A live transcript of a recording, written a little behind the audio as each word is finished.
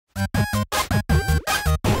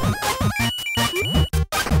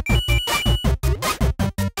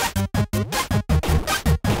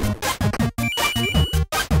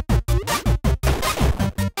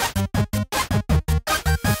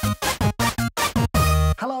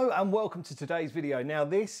and welcome to today's video. Now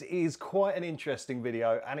this is quite an interesting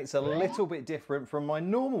video and it's a little bit different from my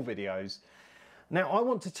normal videos. Now I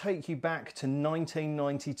want to take you back to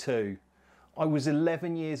 1992. I was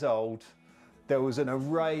 11 years old. There was an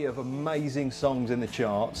array of amazing songs in the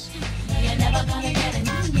charts. You're never gonna get it.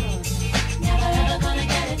 Never ever gonna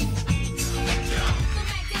get it.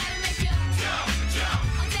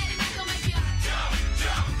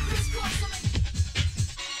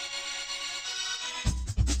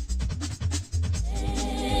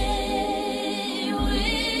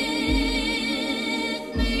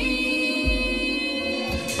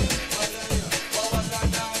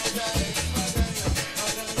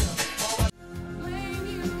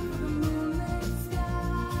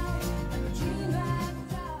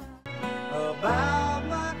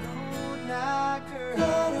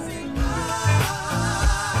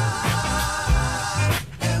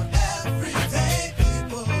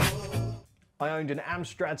 I owned an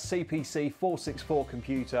Amstrad CPC 464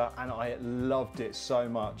 computer and I loved it so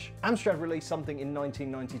much. Amstrad released something in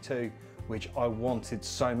 1992 which I wanted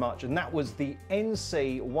so much, and that was the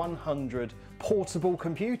NC100 portable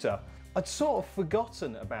computer. I'd sort of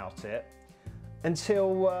forgotten about it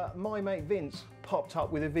until my mate Vince popped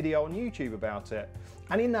up with a video on YouTube about it.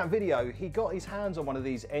 And in that video he got his hands on one of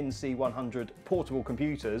these NC100 portable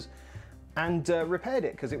computers and repaired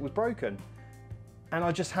it because it was broken. And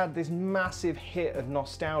I just had this massive hit of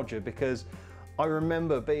nostalgia because I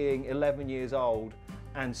remember being 11 years old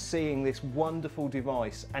and seeing this wonderful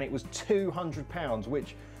device, and it was £200,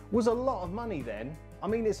 which was a lot of money then. I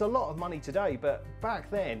mean, it's a lot of money today, but back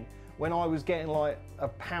then when I was getting like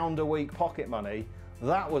 £1 a week pocket money,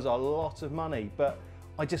 that was a lot of money. But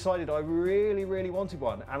I decided I really wanted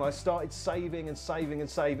one, and I started saving and saving and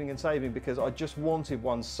saving and saving because I just wanted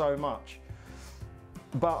one so much.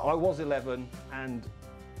 But I was 11 and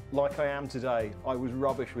like I am today, I was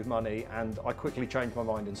rubbish with money, and I quickly changed my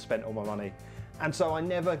mind and spent all my money. And so I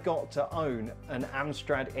never got to own an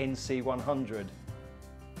Amstrad NC100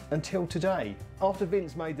 until today. After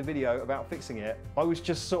Vince made the video about fixing it, I was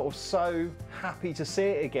just sort of so happy to see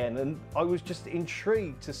it again, and I was just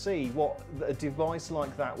intrigued to see what a device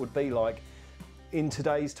like that would be like in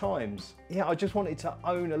today's times. Yeah, I just wanted to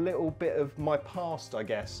own a little bit of my past, I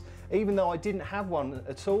guess. Even though I didn't have one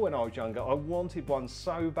at all when I was younger, I wanted one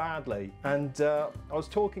so badly. And I was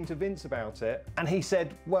talking to Vince about it, and he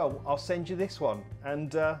said, well, I'll send you this one.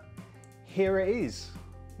 And here it is.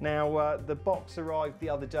 Now, the box arrived the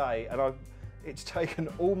other day, and it's taken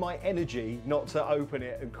all my energy not to open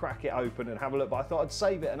it and crack it open and have a look, but I thought I'd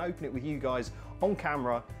save it and open it with you guys on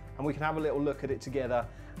camera, and we can have a little look at it together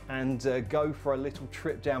and go for a little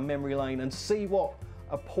trip down memory lane and see what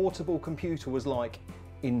a portable computer was like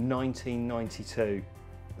in 1992.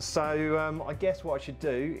 So I guess what I should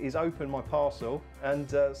do is open my parcel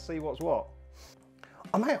and see what's what.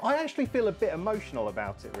 I actually feel a bit emotional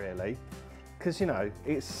about it, really, because, you know,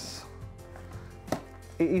 it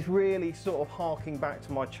is really sort of harking back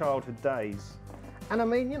to my childhood days. And I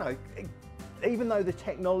mean, you know, even though the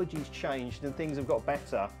technology's changed and things have got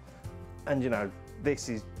better, and, you know, this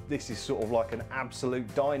is sort of like an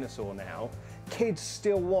absolute dinosaur now, kids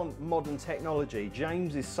still want modern technology.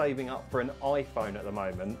 James is saving up for an iPhone at the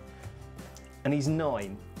moment, and he's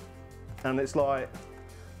 9, and it's like,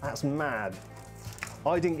 that's mad.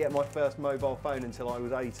 I didn't get my first mobile phone until I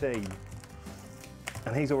was 18,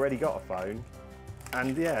 and he's already got a phone.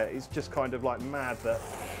 And yeah, it's just kind of like mad that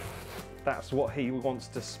that's what he wants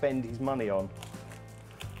to spend his money on.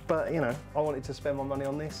 But, you know, I wanted to spend my money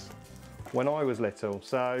on this when I was little.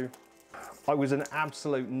 So I was an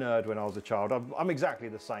absolute nerd when I was a child. I'm exactly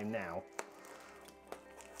the same now.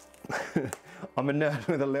 I'm a nerd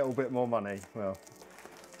with a little bit more money. Well,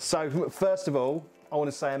 so first of all, I want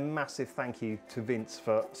to say a massive thank you to Vince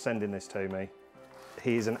for sending this to me.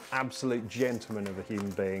 He is an absolute gentleman of a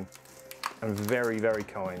human being and very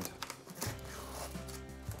kind.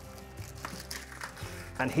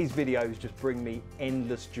 And his videos just bring me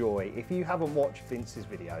endless joy. If you haven't watched Vince's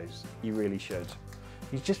videos, you really should.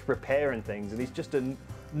 He's just repairing things, and he's just a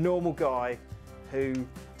normal guy who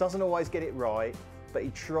doesn't always get it right, but he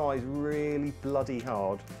tries really bloody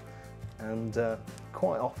hard, and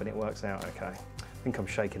quite often it works out okay. I think I'm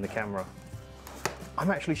shaking the camera.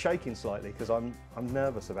 I'm actually shaking slightly because I'm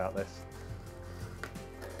nervous about this.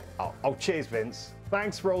 Oh, cheers, Vince.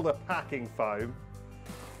 Thanks for all the packing foam.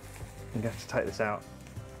 I'm going to have to take this out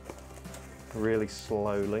really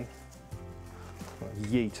slowly.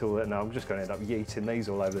 Yeet all that. No, I'm just going to end up yeeting these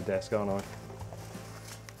all over the desk, aren't I?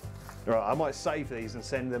 Right, I might save these and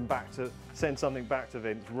send something back to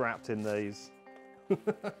Vince wrapped in these.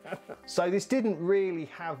 So this didn't really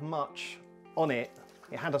have much on it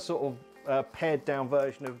It had a sort of pared down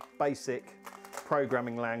version of basic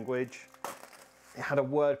programming language. It had a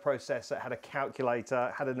word processor, it had a calculator,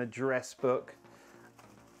 it had an address book.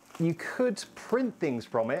 You could print things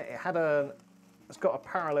from it. It's got a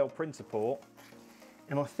parallel printer port,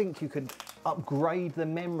 and I think you could upgrade the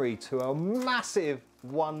memory to a massive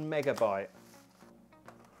 1 megabyte.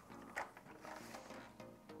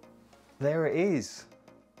 There it is.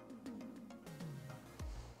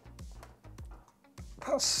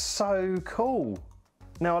 That's so cool.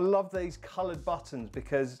 Now I love these coloured buttons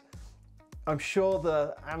because I'm sure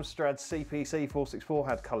the Amstrad CPC 464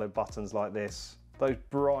 had coloured buttons like this. Those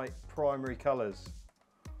bright primary colours.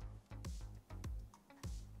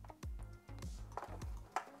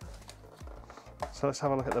 So let's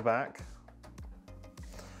have a look at the back.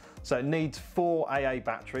 So it needs 4 AA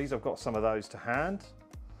batteries. I've got some of those to hand.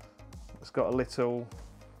 It's got a little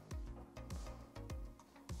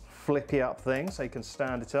flippy up thing so you can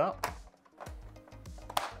stand it up.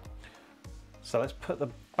 So let's put the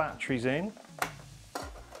batteries in.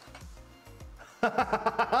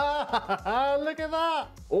 Look at that!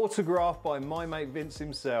 Autographed by my mate Vince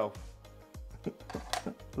himself.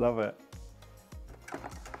 Love it.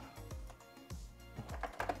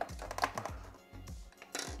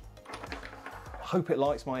 Hope it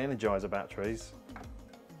likes my Energizer batteries.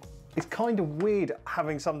 It's kind of weird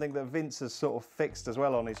having something that Vince has sort of fixed as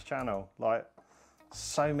well on his channel. Like,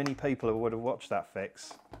 so many people would have watched that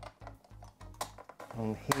fix.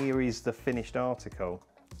 And here is the finished article.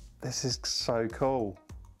 This is so cool.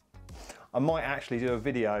 I might actually do a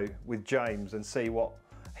video with James and see what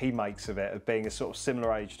he makes of it, of being a sort of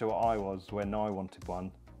similar age to what I was when I wanted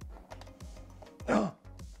one.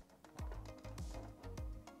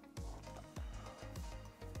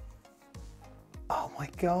 Oh my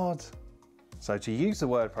God. So to use the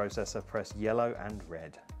word processor, press yellow and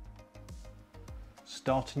red.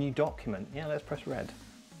 Start a new document. Yeah, let's press red.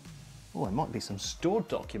 Oh, there might be some stored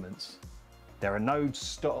documents. There are no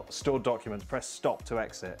stored documents. Press stop to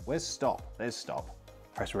exit. Where's stop? There's stop.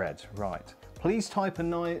 Press red, right. Please type a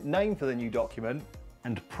name for the new document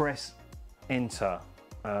and press enter.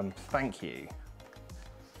 Thank you.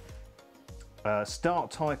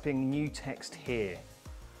 Start typing new text here.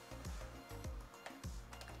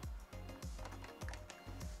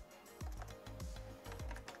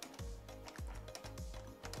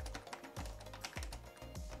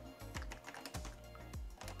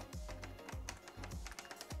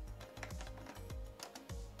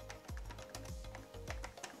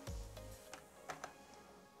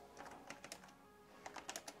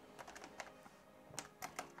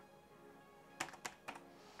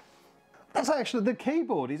 That's actually, the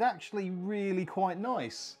keyboard is actually really quite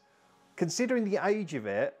nice. Considering the age of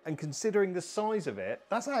it and considering the size of it,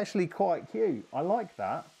 that's actually quite cute. I like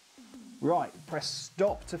that. Right, press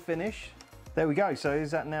stop to finish. There we go. So is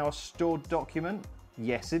that now a stored document?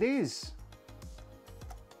 Yes, it is.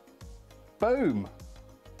 Boom.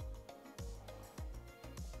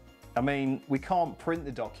 I mean, we can't print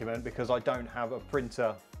the document because I don't have a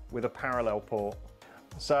printer with a parallel port.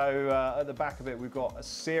 So at the back of it, we've got a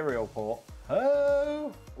serial port.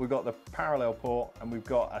 Oh, we've got the parallel port and we've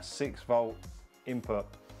got a 6-volt input.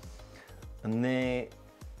 And there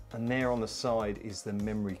on the side is the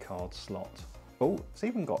memory card slot. Oh, it's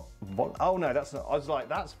even got oh no, that's not. I was like,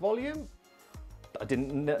 that's volume? I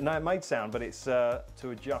didn't know it made sound, but it's to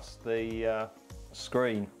adjust the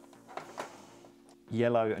screen.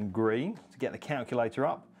 Yellow and green to get the calculator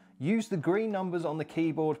up. Use the green numbers on the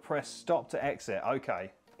keyboard, press stop to exit.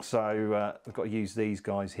 Okay, so we've got to use these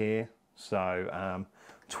guys here. So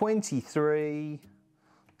 23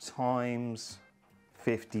 times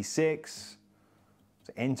 56,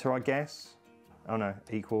 so enter I guess. Oh no,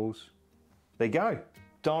 equals. There you go.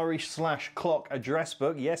 Diary/clock address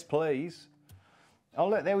book, yes please. Oh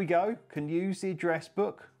look, there we go. Can use the address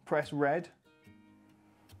book, press red.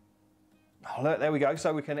 Oh look, there we go.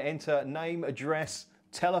 So we can enter name, address,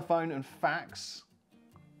 telephone and fax.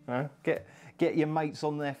 Get your mates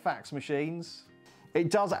on their fax machines. It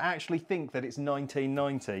does actually think that it's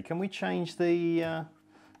 1990. Can we change the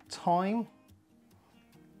time?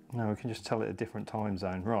 No, we can just tell it a different time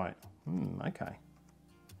zone. Right, okay.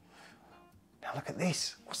 Now look at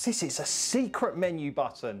this. What's this? It's a secret menu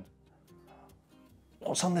button.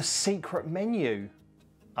 What's on the secret menu?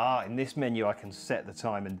 Ah, in this menu I can set the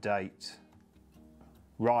time and date.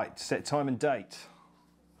 Right, set time and date.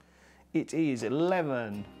 It is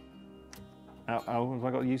 11. Oh, have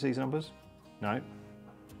I got to use these numbers? No.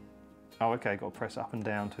 Oh, okay, got to press up and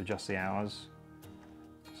down to adjust the hours.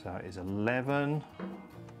 So it is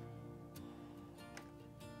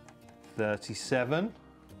 11:37.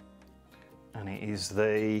 And it is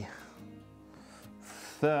the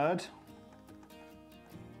 3rd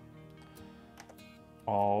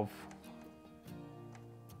of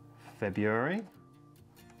February.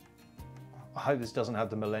 I hope this doesn't have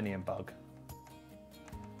the millennium bug.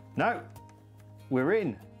 No, we're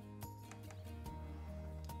in.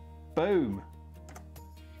 Boom.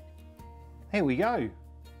 Here we go.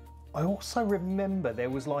 I also remember there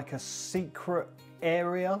was like a secret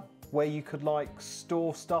area where you could like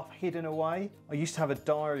store stuff hidden away. I used to have a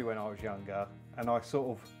diary when I was younger, and I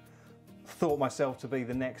sort of thought myself to be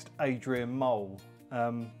the next Adrian Mole.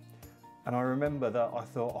 And I remember that I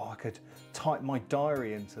thought, oh, I could type my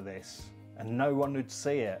diary into this and no one would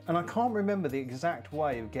see it. And I can't remember the exact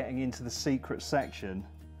way of getting into the secret section.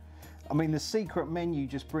 I mean, the secret menu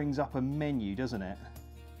just brings up a menu, doesn't it?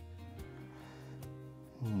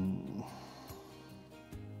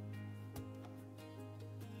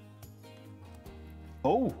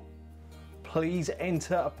 Oh, please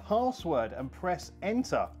enter a password and press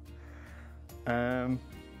enter. Okay,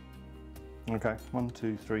 1,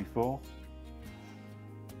 2, 3, 4.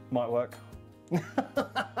 Might work.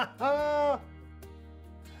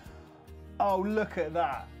 Oh, look at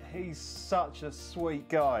that. He's such a sweet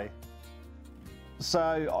guy.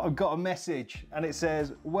 So I've got a message and it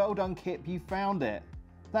says, well done Kip, you found it.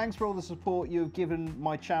 Thanks for all the support you have given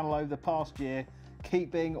my channel over the past year.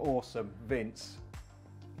 Keep being awesome, Vince.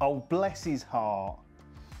 Oh, bless his heart.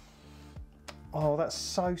 Oh, that's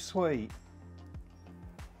so sweet.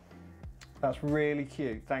 That's really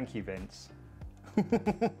cute. Thank you, Vince.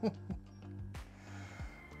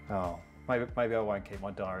 Oh, maybe I won't keep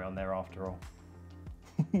my diary on there after all.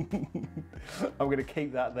 I'm going to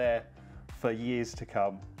keep that there for years to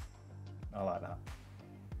come. I like that.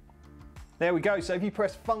 There we go. So if you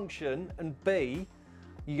press function and B,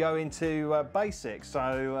 you go into basic.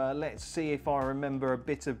 So let's see if I remember a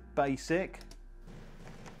bit of basic.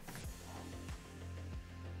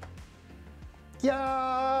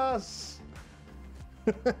 Yes!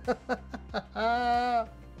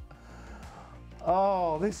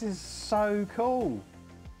 Oh, this is so cool.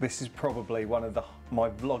 This is probably one of my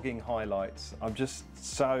vlogging highlights. I'm just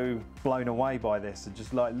so blown away by this and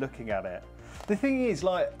just like looking at it. The thing is,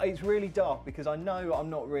 like, it's really dark because I know I'm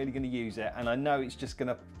not really going to use it, and I know it's just going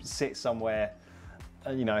to sit somewhere,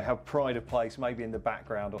 you know, have pride of place, maybe in the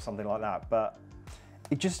background or something like that. But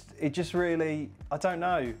it just really, I don't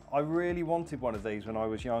know. I really wanted one of these when I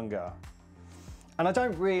was younger. And I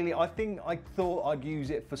think I thought I'd use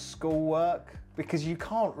it for schoolwork because you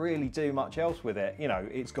can't really do much else with it. You know,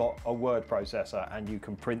 it's got a word processor and you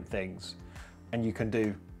can print things and you can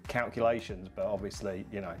do calculations, but obviously,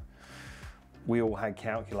 you know, we all had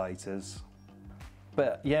calculators.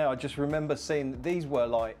 But yeah, I just remember seeing, these were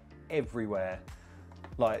like everywhere.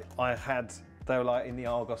 Like they were like in the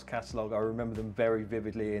Argos catalogue. I remember them very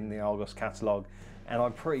vividly in the Argos catalogue. And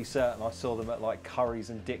I'm pretty certain I saw them at like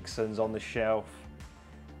Curry's and Dixon's on the shelf.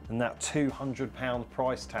 And that £200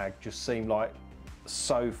 price tag just seemed like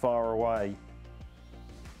so far away.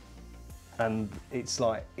 And it's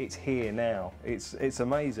like, it's here now. It's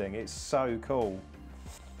amazing. It's so cool.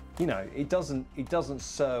 You know, it doesn't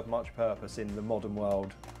serve much purpose in the modern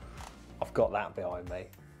world. I've got that behind me,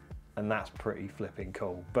 and that's pretty flipping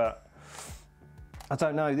cool. But I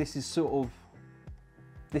don't know, this is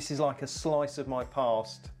like a slice of my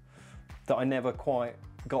past that I never quite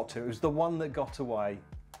got to. It was the one that got away.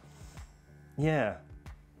 Yeah.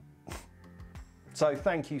 So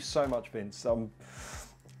thank you so much, Vince.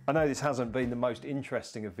 I know this hasn't been the most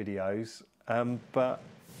interesting of videos, but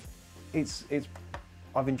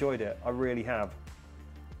I've enjoyed it. I really have.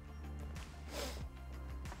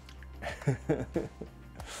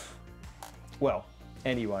 Well,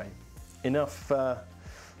 anyway, enough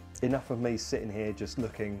of me sitting here just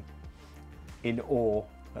looking in awe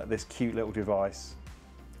at this cute little device.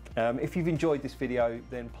 If you've enjoyed this video,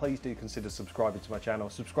 then please do consider subscribing to my channel.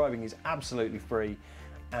 Subscribing is absolutely free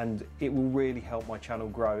and it will really help my channel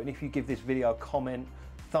grow. And if you give this video a comment,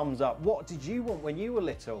 thumbs up. What did you want when you were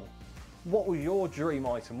little? What was your dream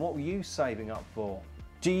item? What were you saving up for?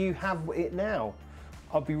 Do you have it now?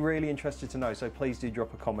 I'd be really interested to know, so please do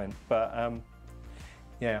drop a comment. But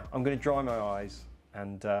yeah, I'm going to dry my eyes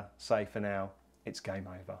and say for now, it's game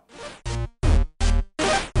over.